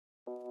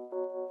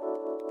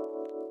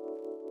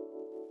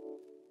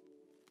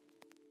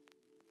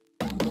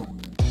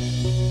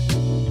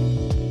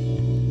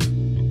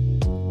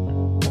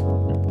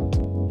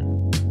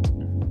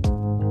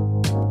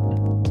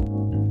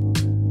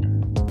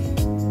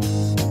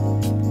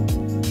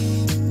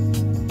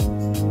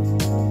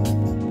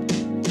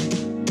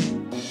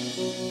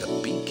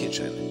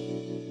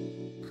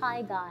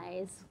Hi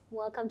guys,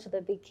 welcome to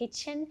the Big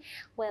Kitchen,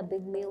 where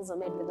big meals are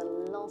made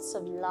with lots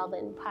of love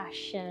and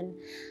passion.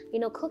 You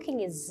know,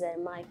 cooking is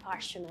my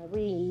passion. I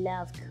really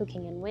love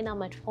cooking, and when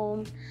I'm at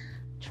home,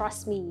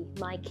 trust me,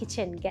 my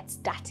kitchen gets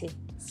dirty.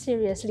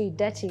 Seriously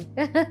dirty.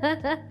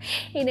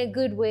 In a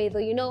good way though.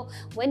 You know,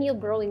 when you're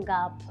growing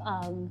up,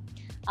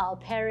 our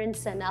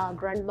parents and our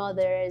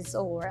grandmothers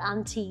or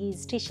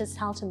aunties teach us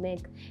how to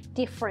make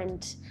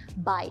different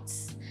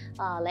bites,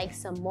 like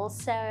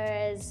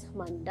samosas,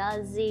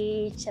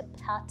 mandazi,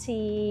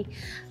 chapati,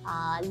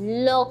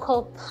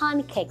 local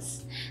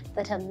pancakes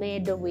that are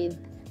made with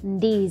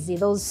ndizi,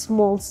 those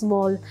small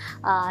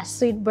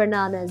sweet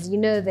bananas, you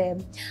know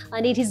them.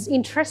 And it is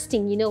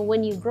interesting, you know,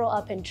 when you grow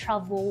up and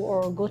travel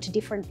or go to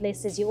different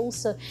places, you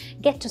also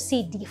get to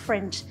see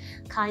different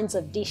kinds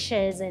of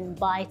dishes and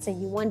bites,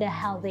 and you wonder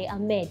how they are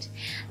made.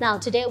 Now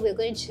today we're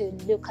going to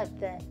look at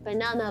the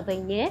banana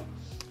beignet.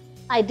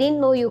 I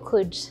didn't know you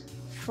could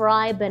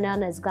fry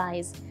bananas,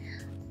 guys.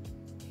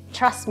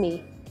 Trust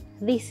me,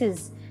 this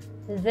is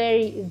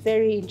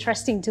very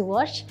interesting to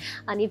watch.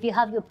 And if you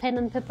have your pen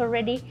and paper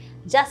ready,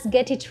 just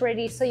get it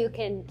ready so you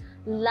can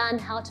learn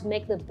how to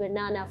make the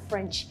banana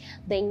French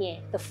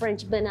beignet, the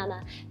French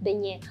banana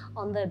beignet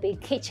on the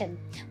Big Kitchen.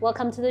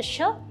 Welcome to the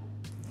show.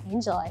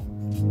 Enjoy.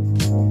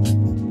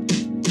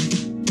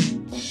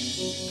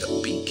 The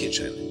Big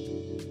Kitchen.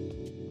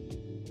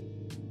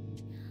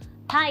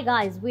 Hi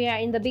guys, we are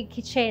in the Big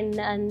Kitchen,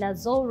 and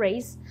as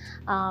always,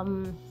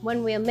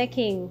 when we are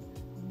making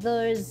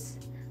those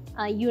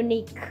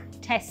unique,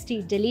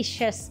 tasty,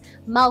 delicious,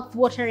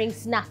 mouth-watering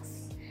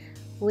snacks,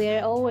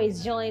 we're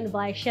always joined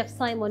by Chef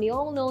Simon. You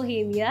all know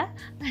him, yeah?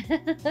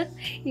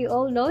 You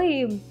all know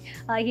him.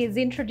 He's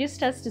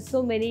introduced us to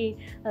so many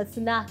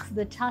snacks,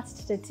 the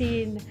tast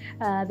tatine,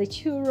 the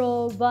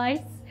churro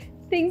bites,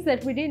 things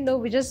that we didn't know.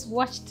 We just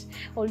watched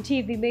on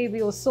TV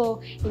maybe or saw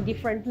in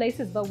different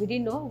places, but we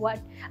didn't know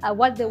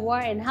what they were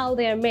and how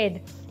they are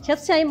made. Chef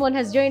Simon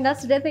has joined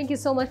us today. Thank you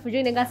so much for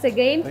joining us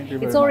again. Thank you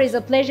very It's always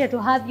much. a pleasure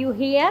to have you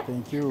here.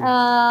 Thank you.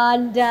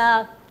 And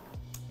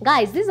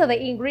guys, these are the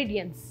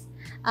ingredients.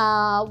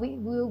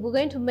 We're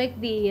going to make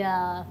the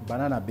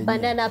Banana beignet.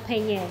 banana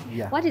beignet.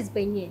 Yeah. What is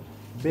beignet?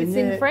 It's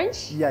Beignet, in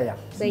French? Yeah.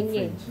 It's in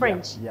Beignet,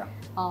 French. Yeah.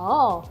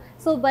 Oh,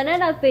 so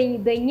banana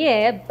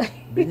beignet.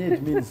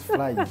 Beignet means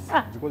flies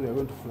because we're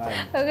going to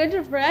fly. We're going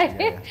to fry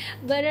Yeah.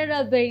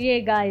 banana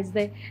beignet, guys.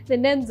 The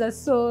names are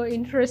so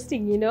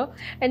interesting, you know.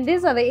 And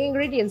these are the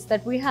ingredients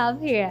that we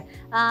have here.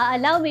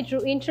 Allow me to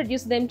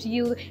introduce them to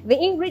you.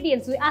 The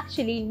ingredients we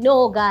actually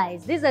know,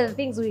 guys. These are the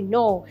things we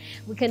know.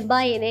 We can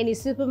buy in any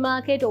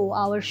supermarket or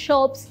our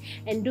shops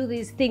and do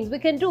these things. We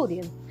can do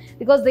them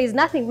because there is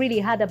nothing really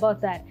hard about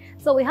that.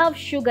 So we have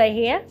sugar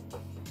here,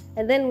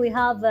 and then we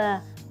have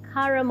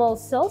caramel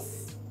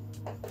sauce.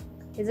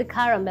 Is it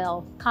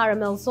caramel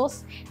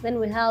sauce? Then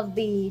we have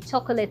the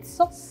chocolate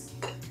sauce,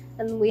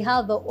 and we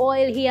have the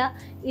oil here.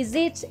 Is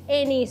it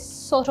any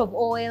sort of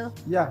oil?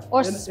 Yeah.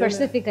 Or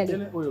specifically?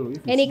 Any oil. If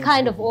it's Any not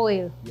kind of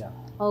oily. oil? Yeah.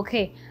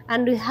 Okay.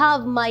 And we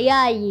have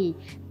mayai.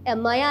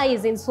 Mayai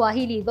is in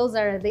Swahili. Those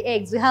are the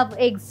eggs. We have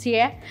eggs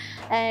here,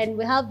 and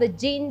we have the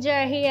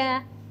ginger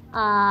here.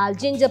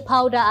 Ginger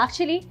powder,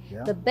 actually,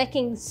 Yeah. the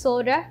baking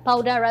soda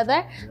powder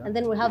rather, Yeah. and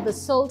then we have the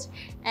salt,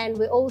 and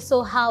we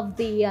also have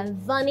the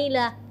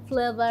vanilla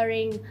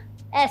flavoring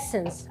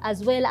essence,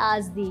 as well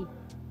as the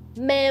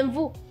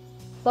menvu.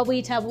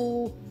 Babuita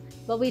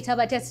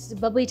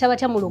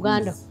batya mu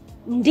Luganda.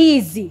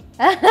 Ndizi.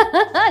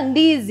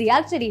 Ndizi.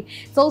 Actually,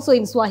 it's also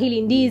in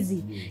Swahili,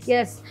 ndizi.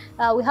 Yes,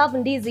 we have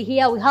ndizi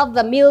here, we have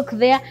the milk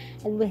there,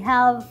 and we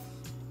have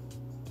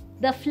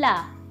the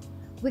flour.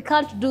 We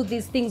can't do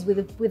these things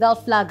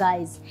without flour,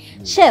 guys.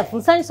 Chef,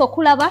 Nsani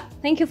Sokulaba,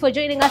 thank you for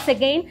joining us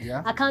again.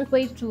 Yeah. I can't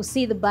wait to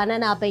see the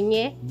banana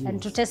beignet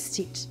and to taste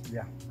it.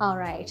 Yeah. All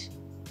right,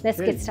 let's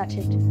Okay. get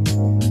started.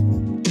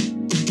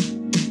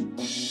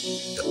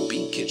 The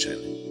Big Kitchen.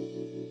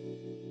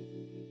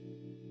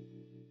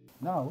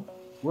 Now,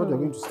 what we're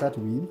going to start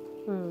with,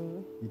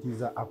 it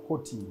is a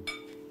coating.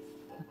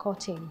 A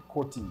coating.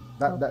 Coating.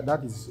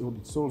 That is,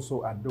 it's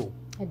also a dough.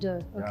 I do.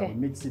 Yeah, Okay. we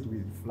mix it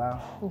with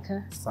flour,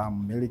 Okay.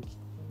 some milk,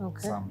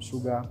 Okay. some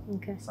sugar,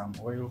 Okay. some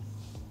oil.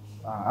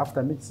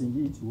 After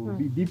mixing it, we'll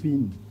be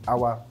dipping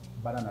our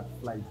banana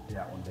flies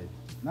there on there.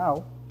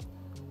 Now,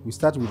 we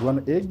start with one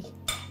egg.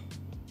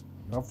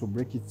 You have to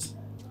break it.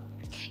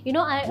 You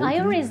know, I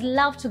always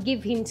love to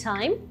give him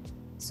time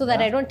so that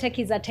Yeah. I don't take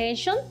his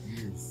attention.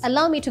 Yes.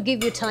 Allow me to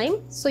give you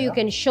time so you Yeah.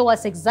 can show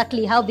us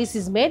exactly how this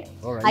is made.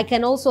 All right. I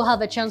can also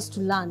have a chance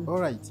to learn. All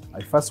right.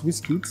 I first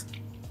whisk it.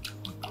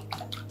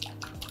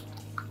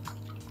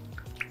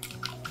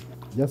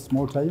 Just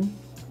small time.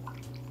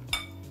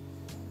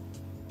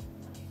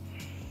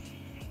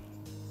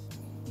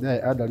 Then I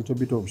add a little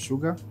bit of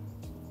sugar.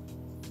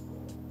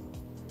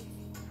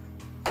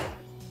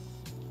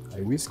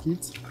 I whisk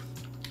it.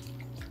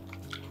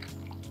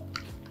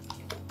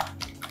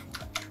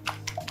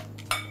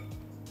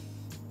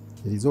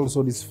 There is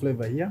also this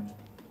flavor here,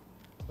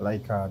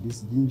 like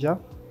this ginger,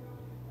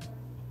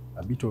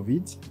 a bit of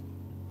it,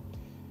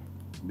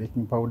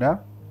 baking powder,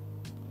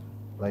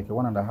 like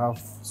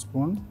 1.5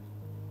 spoon,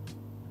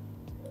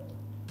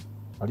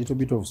 a little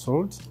bit of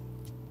salt,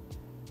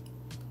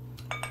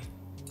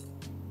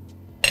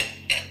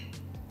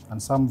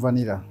 and some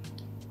vanilla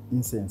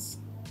essence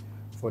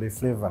for the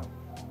flavor.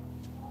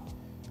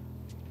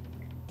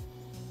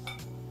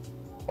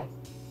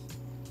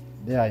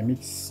 There I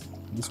mix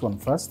this one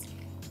first.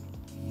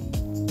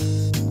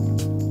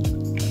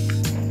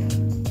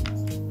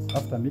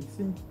 After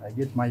mixing, I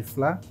get my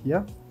flour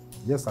here,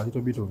 just a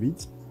little bit of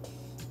it.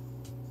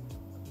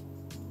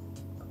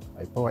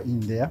 I pour in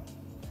there.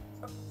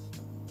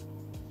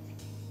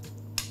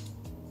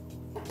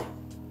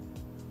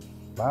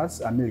 Plus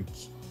a milk.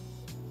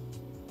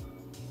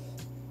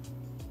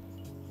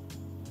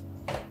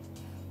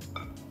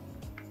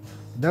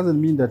 It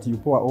doesn't mean that you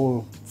pour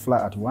all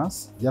flour at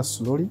once, just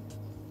slowly.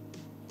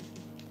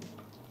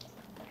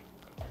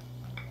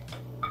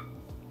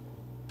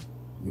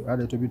 You add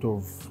a little bit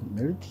of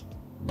milk.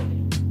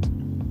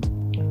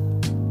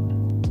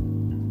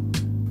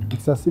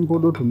 It's a simple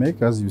dough to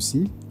make, as you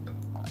see.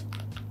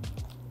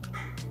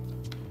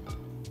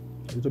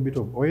 A little bit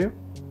of oil.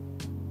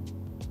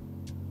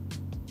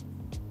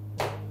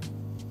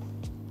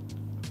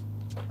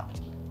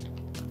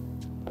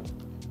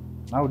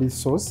 Now this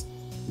sauce,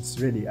 it's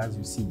ready, as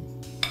you see.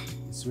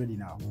 It's ready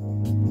now.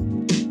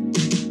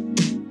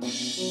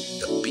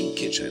 The Big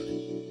Kitchen.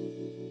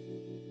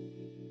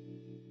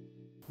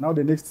 Now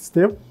the next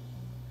step,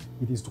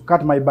 it is to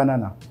cut my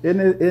banana.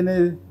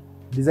 Any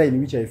design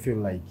which I feel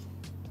like.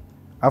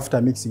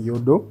 After mixing your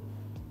dough,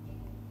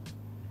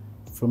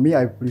 for me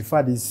I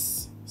prefer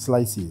these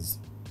slices.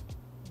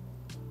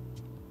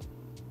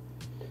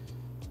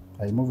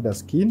 I remove the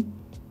skin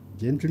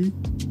gently.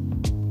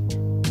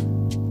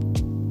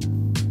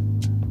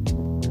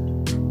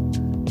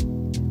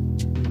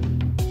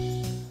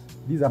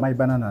 These are my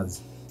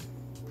bananas.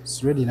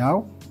 It's ready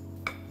now.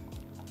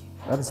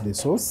 That is the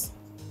sauce.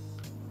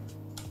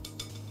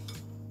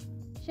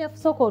 Chef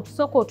Soko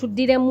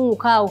tudiremu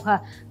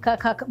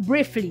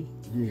briefly.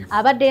 Yes.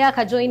 Abadde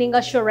aka joining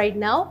us show right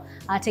now.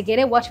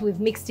 Ategere what we've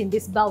mixed in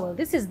this bowl.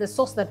 This is the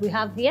sauce that we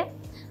have here.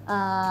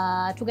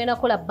 Tugenda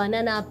kola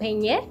banana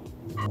beignet.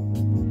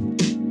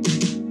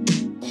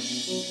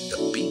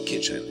 The Big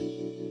Kitchen.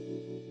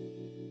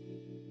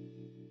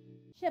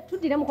 Chef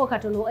tudiremu ko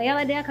katono.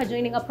 Abadde aka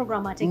joining our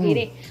program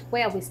ategere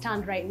where we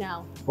stand right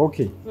now.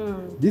 Okay.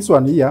 This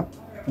one here,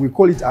 we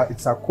call it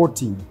it's a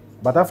coating,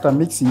 but after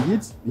mixing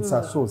it, it's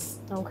a sauce.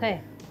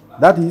 Okay.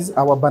 That is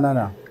our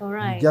banana. All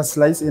right. You just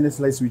slice any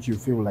slice which you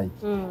feel like.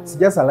 It's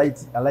just a light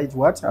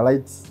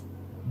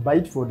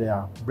bite for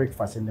their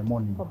breakfast in the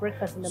morning. For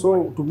breakfast in the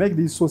morning. So to make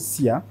this sauce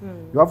here,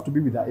 you have to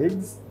be with the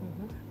eggs,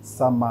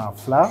 some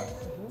flour,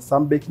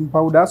 some baking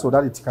powder so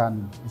that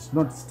it's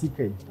not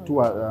sticky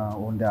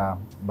on the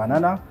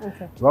banana.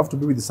 Okay. You have to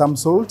be with some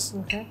salt,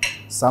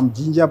 some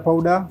ginger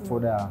powder for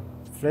the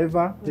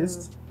flavor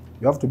taste.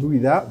 You have to be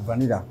with the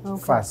vanilla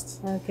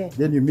first. Okay.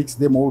 Then you mix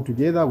them all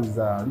together with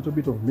a little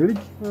bit of milk.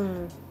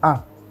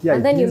 Yeah,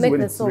 and then you make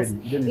the sauce.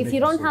 If you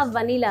don't have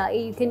vanilla,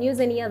 you can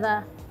use any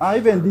other.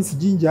 Even this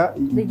ginger,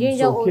 the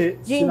ginger, okay.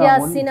 Ginger,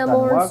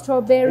 cinnamon,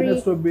 strawberry. Any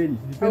strawberry,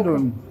 depend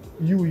on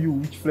you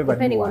which flavor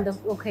depending you want. on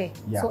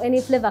the So any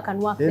flavor can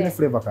work. Any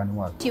flavor can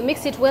work. You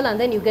mix it well and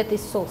then you get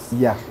this sauce.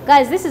 Yeah.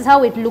 Guys, this is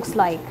how it looks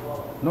like.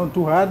 Not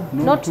too hard.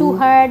 Not too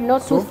hard.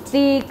 Not too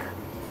thick.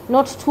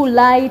 Not too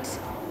light.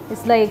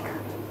 It's like.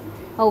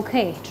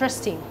 Okay,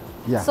 interesting.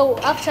 Yeah. So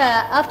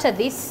after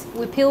this,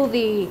 we peel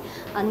the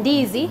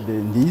ndizi,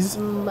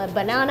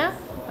 banana,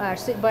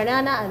 sweet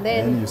banana, and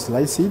then you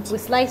slice it. We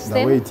slice them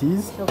the way it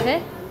is.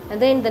 Okay, and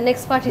then the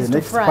next part is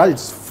to fry. The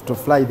next part is to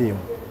fry them.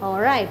 All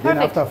right. Then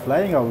Perfect. after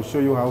frying, I will show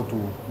you how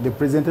to the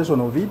presentation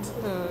of it,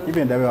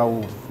 even the way I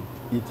will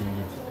eating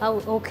it.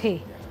 Oh,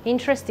 okay,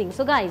 interesting.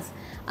 So guys,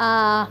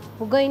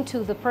 we're going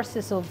to the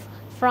process of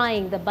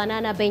frying the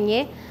banana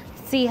beignet.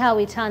 See how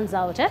it turns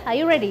out. Are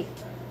you ready?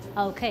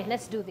 Okay,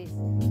 let's do this.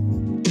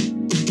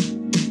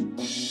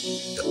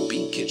 The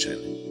Big Kitchen.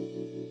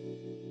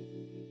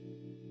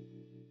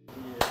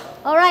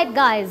 All right,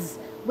 guys,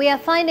 we are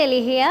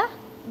finally here.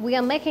 We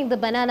are making the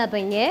banana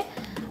beignet.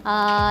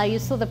 You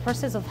saw the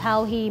process of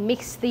how he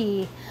mixed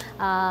the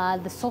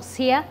sauce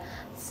here.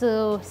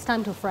 So it's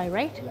time to fry,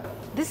 right? Yeah.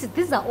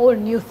 These are all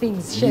new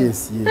things,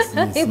 chef.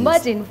 Yes.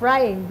 Imagine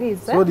frying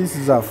this. So this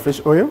is our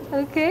fresh oil.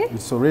 Okay.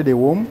 It's already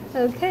warm.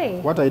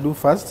 Okay. What I do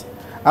first,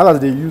 others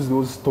they use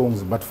those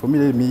tongs, but for me,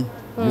 let me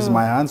use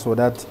my hand so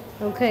that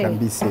can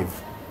be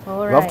safe.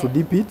 All right. You have to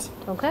dip it.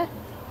 Okay.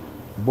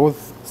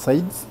 Both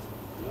sides.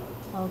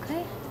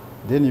 Okay.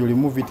 Then you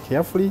remove it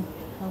carefully.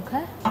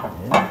 Okay.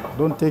 Yeah.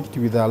 Don't take it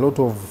with a lot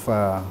of.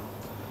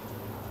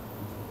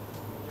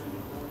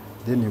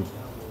 Then you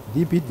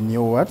dip it in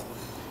your what? Wow.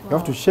 You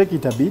have to shake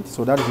it a bit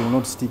so that it will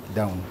not stick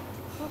down.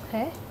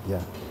 Okay.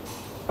 Yeah.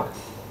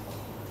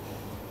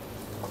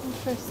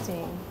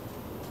 Interesting.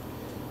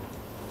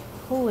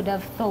 Who would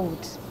have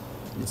thought?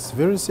 It's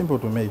very simple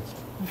to make.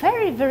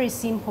 Very, very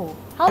simple.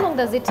 How long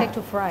does it take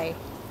to fry?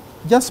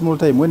 Just small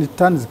time. When it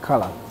turns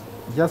color,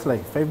 just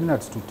like 5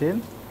 minutes to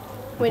 10,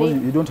 When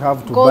Because you don't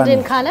have to golden burn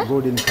it. color?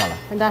 Golden color.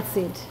 And that's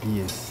it.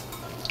 Yes.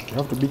 You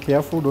have to be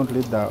careful. Don't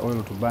let the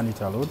oil to burn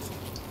it a lot.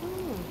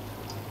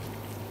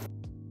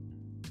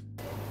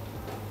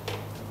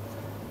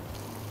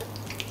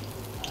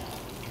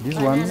 These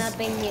Banana ones,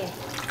 beignet.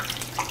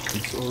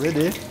 it's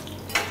already.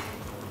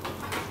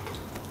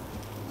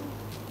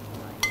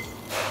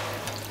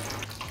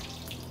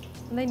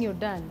 And then you're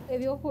done.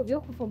 It's simple.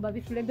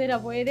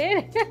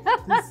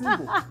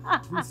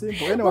 It's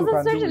simple. Anyone can do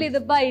Especially it.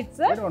 the bites.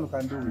 Eh? Anyone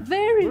can do it.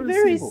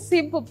 Very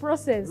simple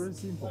process. Very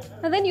simple.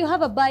 And then you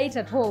have a bite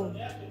at home.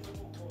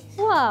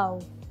 Wow.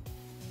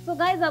 So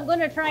guys, I'm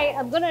gonna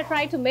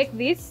try to make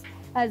this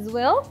as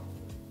well.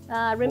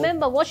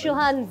 Remember, wash your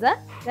hands.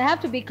 They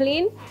have to be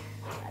clean.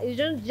 You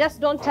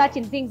don't touch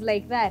in things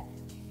like that.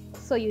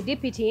 So you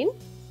dip it in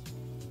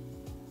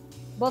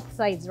both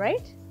sides,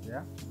 right?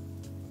 Yeah.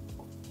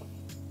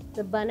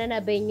 The banana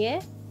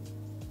beignet.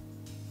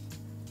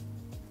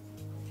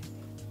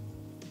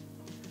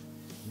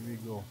 Here we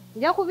go.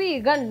 Nja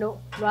kubiyiga nno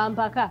lwa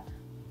mpaka.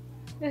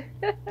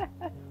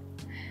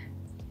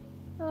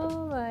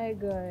 Oh my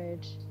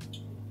god.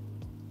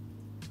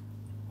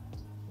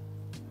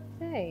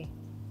 Okay.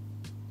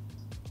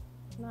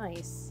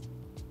 Nice.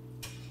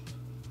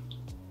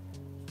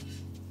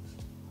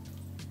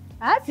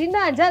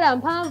 Sina njala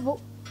mpanvu.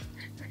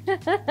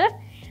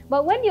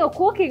 But when you're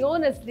cooking,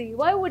 honestly,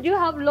 why would you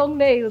have long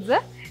nails?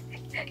 Eh?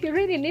 You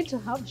really need to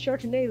have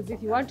short nails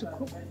if you want to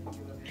cook.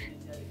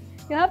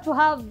 You have to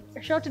have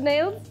short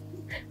nails.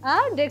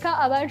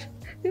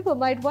 People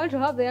might want to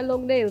have their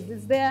long nails.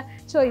 It's their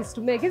choice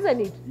to make, isn't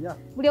it? Yeah.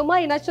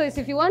 Choice.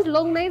 If you want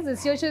long nails,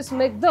 it's your choice to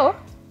make. Though,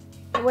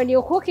 when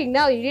you're cooking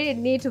now, you really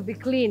need to be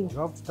clean. You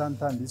have to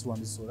turn this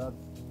one so that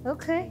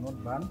Okay. it will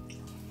not burn.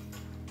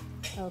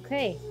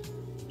 Okay.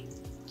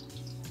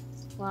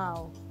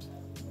 Wow.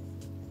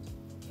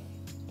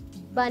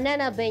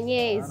 Banana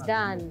beignet is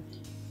done.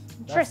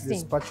 That's the Interesting.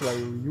 spatula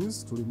you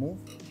use to remove.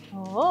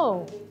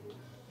 Oh.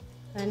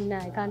 And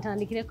I can't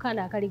handle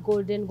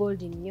golden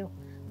nnyo.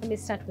 Let me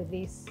start with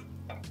this.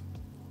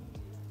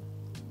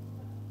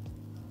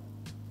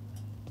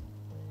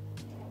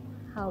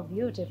 How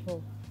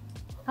beautiful.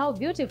 How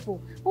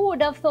beautiful. Who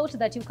would have thought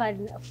that you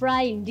can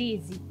fry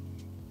ndizi?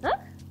 Huh?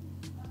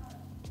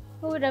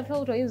 Who would have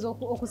thought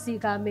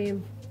okusiika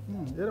amenvu?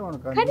 Anyone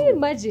Can do you it.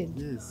 imagine?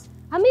 Yes.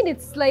 I mean,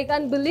 it's like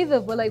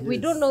unbelievable. Like we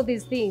Yes. don't know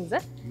these things. Eh?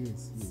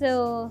 Yes. Yes.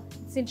 So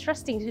it's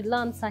interesting to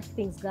learn such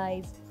things,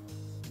 guys.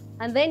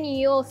 And then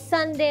your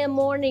Sunday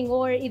morning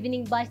or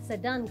evening bites are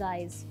done,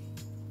 guys.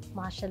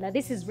 Mashallah,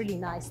 this is really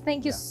nice.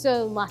 Thank you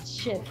so much,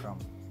 Chef. Welcome.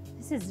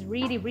 This is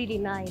really, really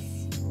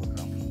nice.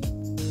 Welcome.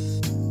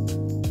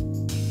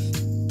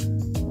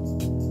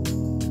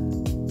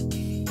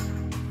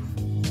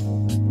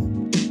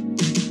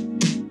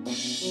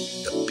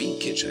 The Big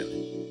Kitchen.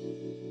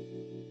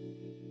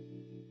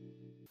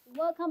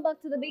 Welcome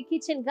back to the Big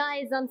Kitchen,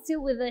 guys. I'm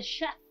still with the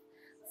chef,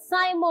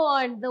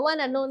 Simon, the one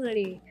and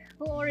only,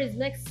 who always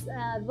makes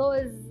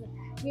those,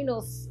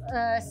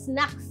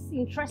 snacks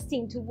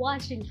interesting to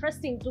watch,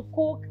 interesting to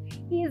cook,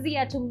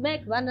 easier to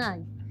make.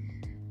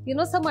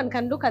 Someone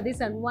can look at this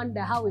and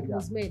wonder how it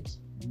was made.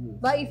 Yes.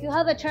 But if you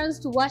have a chance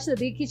to watch the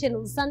Big Kitchen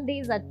on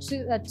Sundays at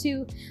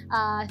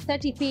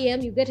 2:30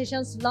 p.m., you get a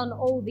chance to learn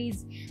all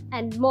these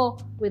and more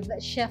with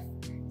Chef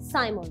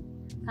Simon.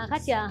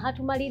 Kakati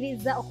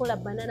hatumaliriza okola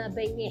banana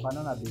beignet.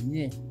 Banana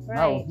beignet. Right.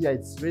 Now here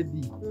it's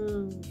ready,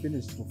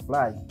 finished to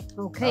fly.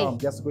 Okay. Now I'm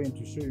just going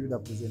to show you the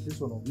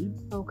presentation of it.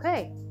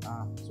 Okay.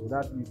 So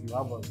that if you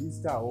have a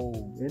visitor or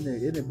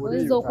anybody,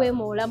 Oyinza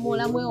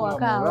okwemoolamoolamu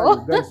ewaka you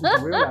awo. guys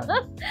should well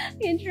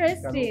and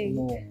Interesting.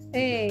 more.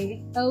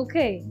 Hey,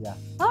 okay. Yeah.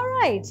 All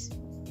right.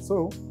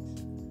 So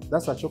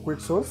that's a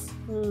chocolate sauce.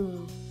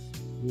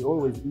 We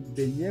always eat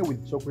beignet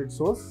with chocolate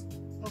sauce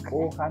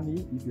or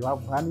honey if you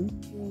have honey.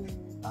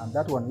 And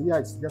that one here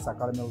is just a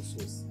caramel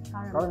sauce.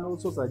 Caramel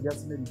sauce I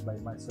just made it by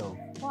myself.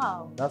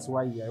 Wow. That's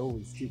why I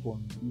always stick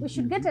on. We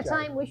should get a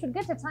time. We should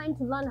get a time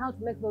to learn how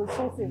to make those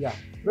sauces. Yeah.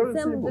 Very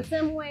simple. The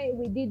same way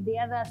we did the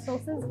other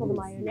sauces for the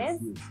mayonnaise.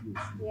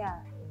 Yes. Yeah.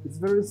 It's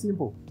very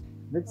simple.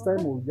 Next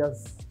time we'll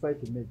just try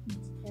to make it.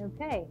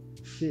 Okay.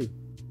 Okay.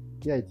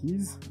 Here it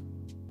is.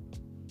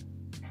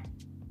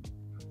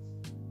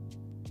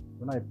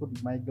 When I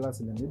put my glass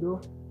in the middle.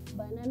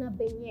 Banana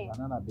beignet.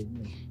 Banana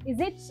beignet. Is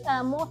it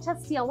more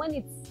tastier when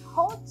it's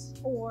hot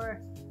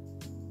or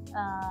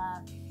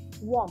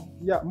warm?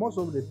 Yeah, most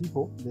of the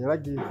people they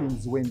like these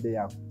things when they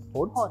are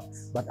hot. Hot.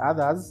 But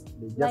others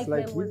they just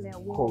like them when it they're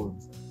warm.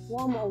 cold.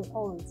 Warm or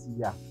cold?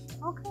 Yeah.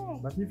 Okay.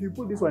 But if you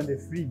put this one in the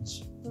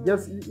fridge,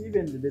 just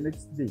even the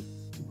next day,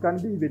 it can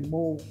be even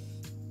more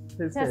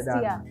tasty than this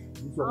one.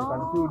 You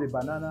can feel the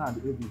banana and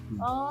everything.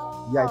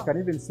 Oh. Yeah, it can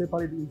even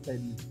separate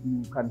inside.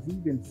 You can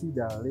even see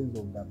the lens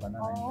of the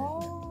banana inside.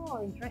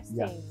 Oh, interesting.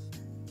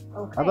 Yeah.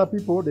 Okay. Other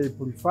people they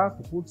prefer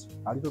to put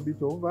a little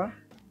bit of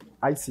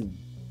icing.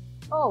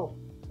 Oh,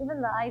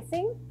 even the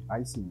icing?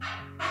 Icing.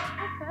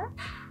 Okay.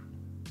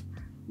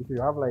 If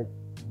you have like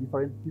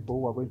different people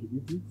who are going to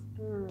eat it,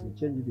 you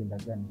change it in the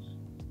garnish.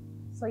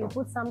 So you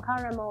put some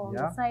caramel on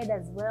the side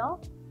as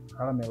well.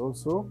 Caramel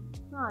also.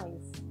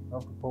 Nice. You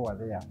have to pour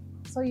there.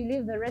 So you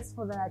leave the rest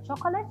for the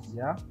chocolate?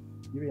 Yeah.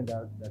 Even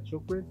the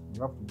chocolate,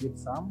 you have to get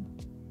some.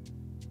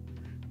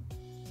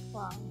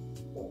 Wow.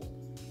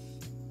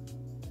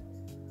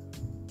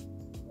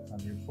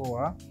 And you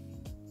pour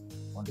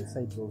on the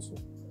sides also.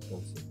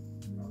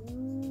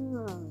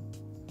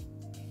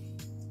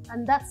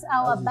 And that's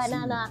our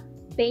banana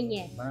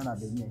beignet. Banana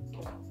beignet.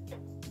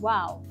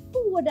 Wow.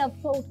 Who would have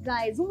thought,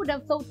 guys? Who would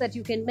have thought that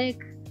you can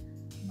make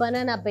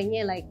banana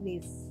beignet like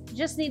this? You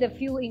just need a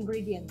few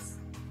ingredients.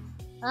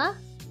 Huh?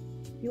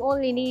 You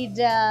only need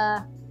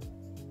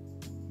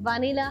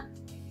vanilla,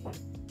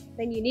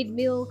 then you need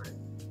milk,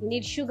 you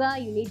need sugar,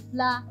 you need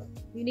flour,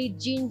 you need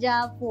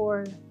ginger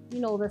for, you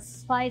know, the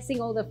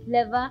spicing or the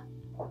flavor,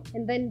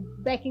 and then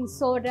baking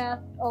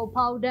soda or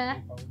powder,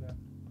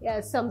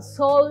 yeah, some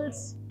salt,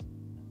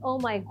 oh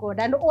my god,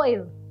 and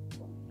oil.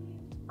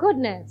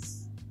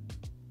 Goodness.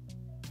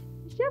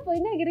 Chef,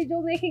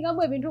 you're making up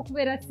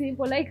very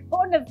simple, like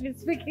honestly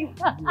speaking.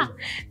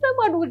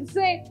 Someone would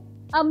say,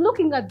 I'm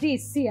looking at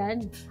this here,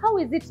 and how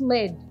is it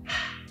made?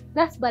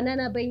 That's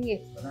banana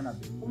beignet.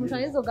 Omuntu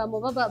ayinza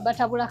ogamba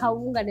batabula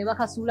kawunga ne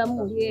bakasuula mu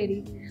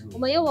mulyeri.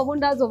 Omanye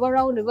obabundazo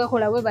around ne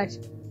bakola bwe bati.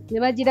 Ne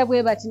bagira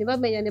bwe bati ne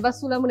bamenya ne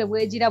basuulamu ne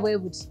bwegira bwe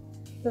buti.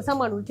 So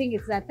someone would think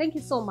it's that. Thank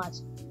you so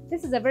much.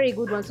 This is a very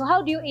good one. So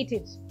how do you eat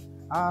it?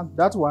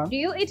 That one. Do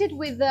you eat it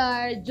with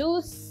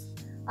juice,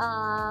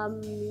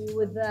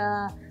 with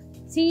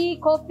tea,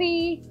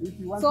 coffee,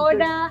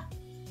 soda?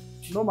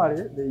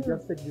 Normally, they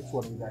just take this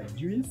one with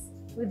juice.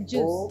 With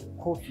juice. Or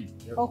coffee.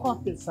 Or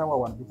coffee. Sour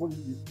one, because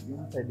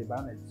inside the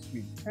banana is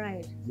sweet.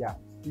 Right. Yeah.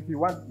 If you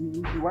want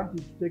to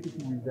take it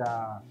with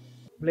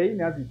plain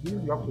as it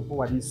is, you have to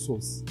pour this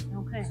sauce.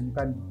 Okay. So you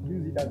can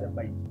use it as a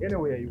bite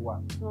anywhere you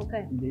want.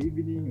 Okay. In the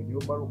evening, in the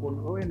overcoat,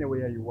 or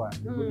anywhere you want.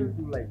 Because you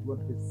feel like you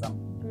want to taste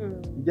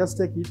something. You just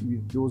take it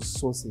with those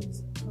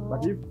sauces. Oh.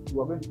 But if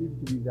you are going to eat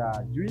it with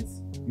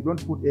juice, you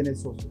don't put any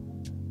sauce.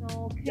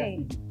 Okay.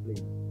 You just eat it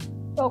plain.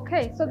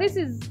 Okay. So this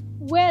is,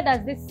 where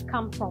does this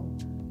come from?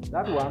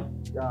 That one,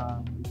 it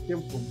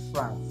came from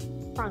France.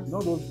 France. You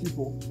know those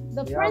people?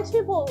 The French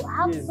people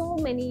have so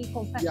many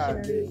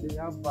confectionery. Yeah, they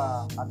have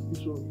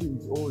artificial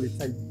things all the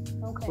time.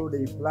 Okay. So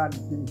they plan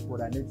things for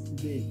the next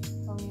day.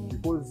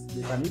 Because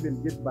they can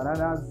even get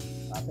bananas,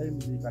 at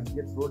times they can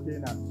get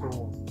protein and so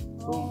on.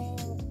 So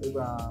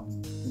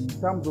in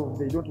terms of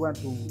they don't want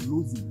to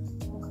lose it,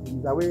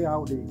 in the way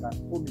how they can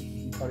form it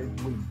in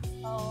different ways.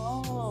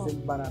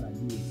 Same banana,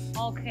 yes.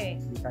 Okay.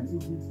 They can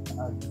eat it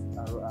as a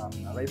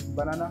rice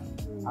banana.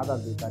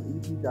 Others they can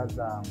eat it as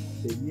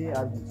beignet,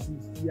 as you see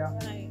here.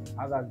 Right.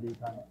 Others they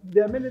can.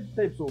 There are many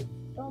types of.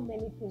 So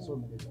many things. So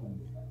many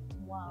things.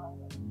 Wow.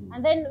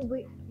 And then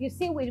we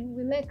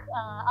make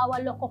our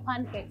local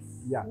pancakes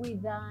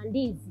with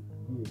these.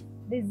 Yes.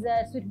 These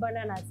sweet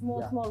bananas,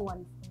 small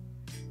ones.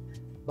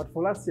 But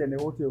for last year in the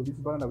hotel, this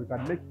banana we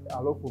can make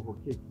a loaf of a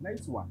cake,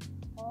 nice one.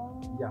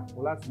 Yeah,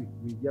 for last week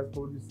we just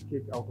produced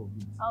cake out of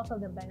this. Out of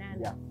the banana.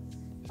 Yeah.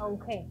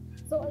 Okay.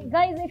 So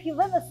guys, if you've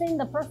ever seen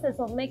the process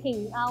of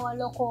making our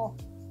local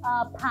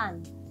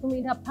pan,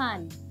 tumita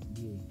pan,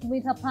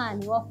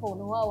 waffle,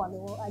 no wawa,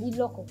 ali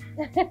local.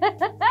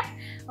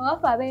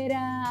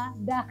 Wafabera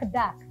dark.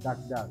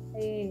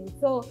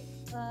 So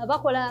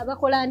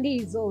bakola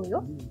ndizo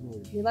oyo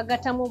ne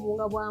bagatamu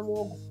obunga bwa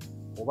muwogo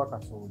oba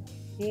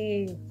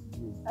kasooli.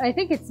 I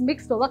think it's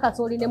mixed oba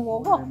kasooli ne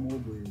muwogo.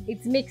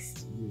 It's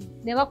mixed.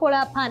 Ne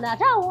bakola pan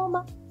ate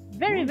awooma.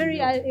 Very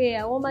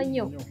awooma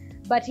nnyo.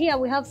 But here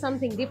we have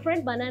something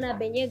different, banana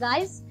beignet,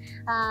 guys.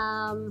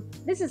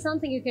 This is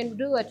something you can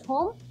do at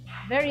home.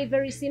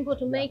 Very simple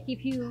to make.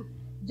 If you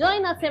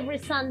join us every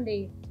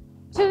Sunday,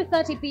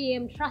 2:30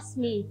 p.m. Trust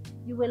me,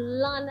 you will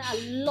learn a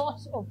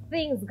lot of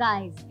things,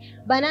 guys.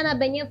 Banana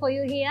beignet for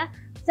you here.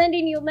 Send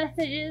in your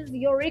messages,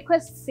 your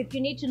requests if you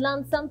need to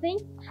learn something.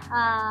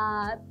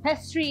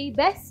 Pastry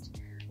best.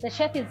 The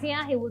chef is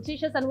here. He will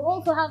teach us, and we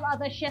also have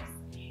other chefs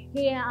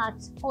here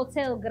at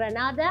Hotel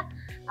Granada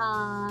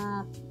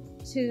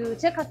to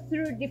take us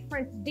through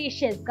different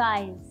dishes,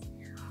 guys.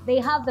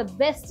 They have the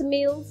best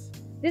meals.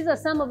 These are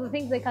some of the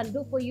things they can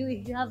do for you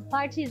if you have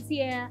parties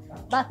here,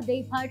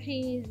 birthday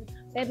parties,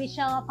 baby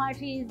shower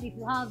parties, if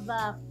you have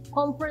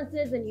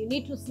conferences and you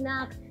need to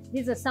snack.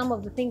 These are some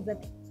of the things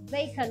that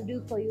they can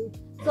do for you.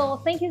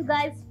 So thank you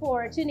guys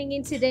for tuning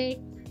in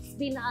today. It's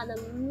been an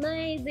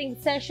amazing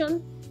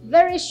session.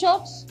 Very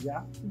short,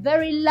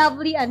 very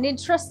lovely and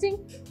interesting.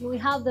 We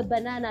have the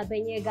banana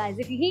beignet, guys.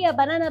 If you hear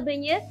banana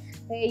beignet,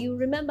 you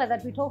remember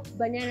that we talked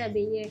banana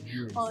beignet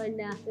on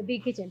the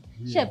Big Kitchen.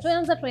 Chef,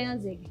 toyanza.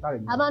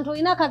 Abantu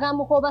olina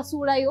akagambo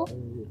k'obasuulayo.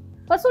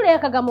 Basuulayo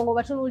akagambo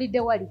ng'obatunulidde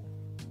wali.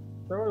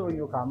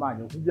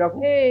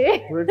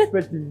 We're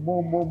expecting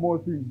more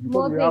things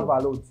because we have a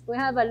lot. We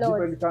have a lot.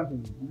 Different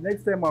countries.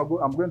 Next time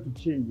I'm going to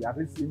change at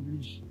least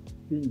English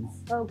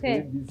things.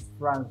 Okay. This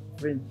French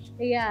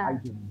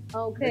items.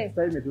 Okay. Next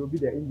time it will be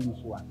the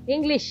English one.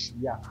 English.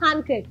 Yeah.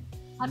 Pancake.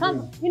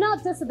 You know,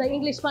 I've tested the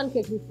English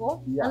pancake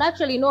before and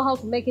actually know how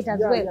to make it as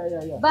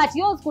well. But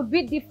yours could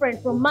be different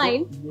from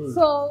mine.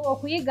 So,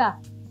 okuyiga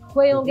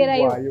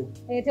kweyongerayo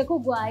Tekugwayo.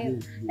 tekugwayo.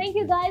 Yes, Thank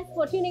you guys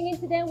for tuning in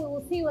today. We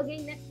will see you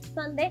again next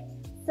Sunday,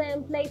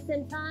 same place,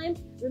 same time.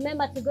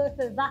 Remember to go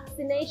for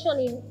vaccination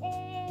in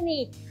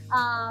any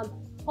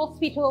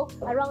hospital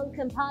around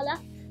Kampala.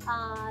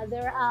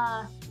 There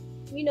are,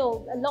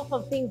 a lot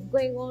of things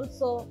going on,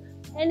 so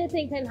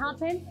anything can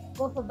happen.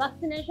 Go for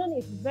vaccination.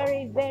 It's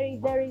very, very,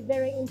 very,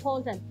 very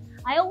important.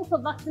 I also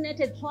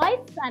vaccinated twice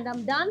and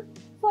I'm done.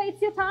 So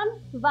it's your turn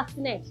to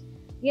vaccinate.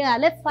 Yeah,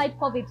 let's fight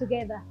COVID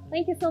together.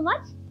 Thank you so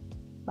much.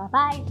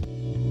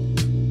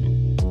 Bye-bye.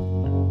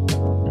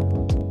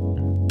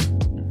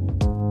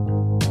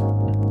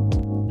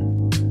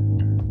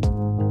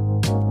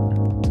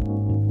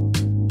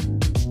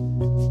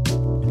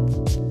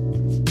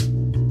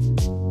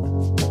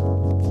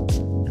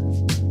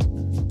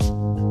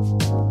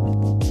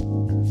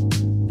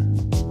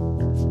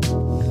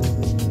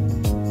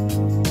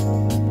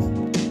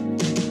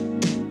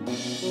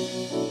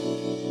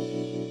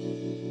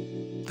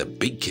 The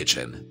Big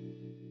Kitchen.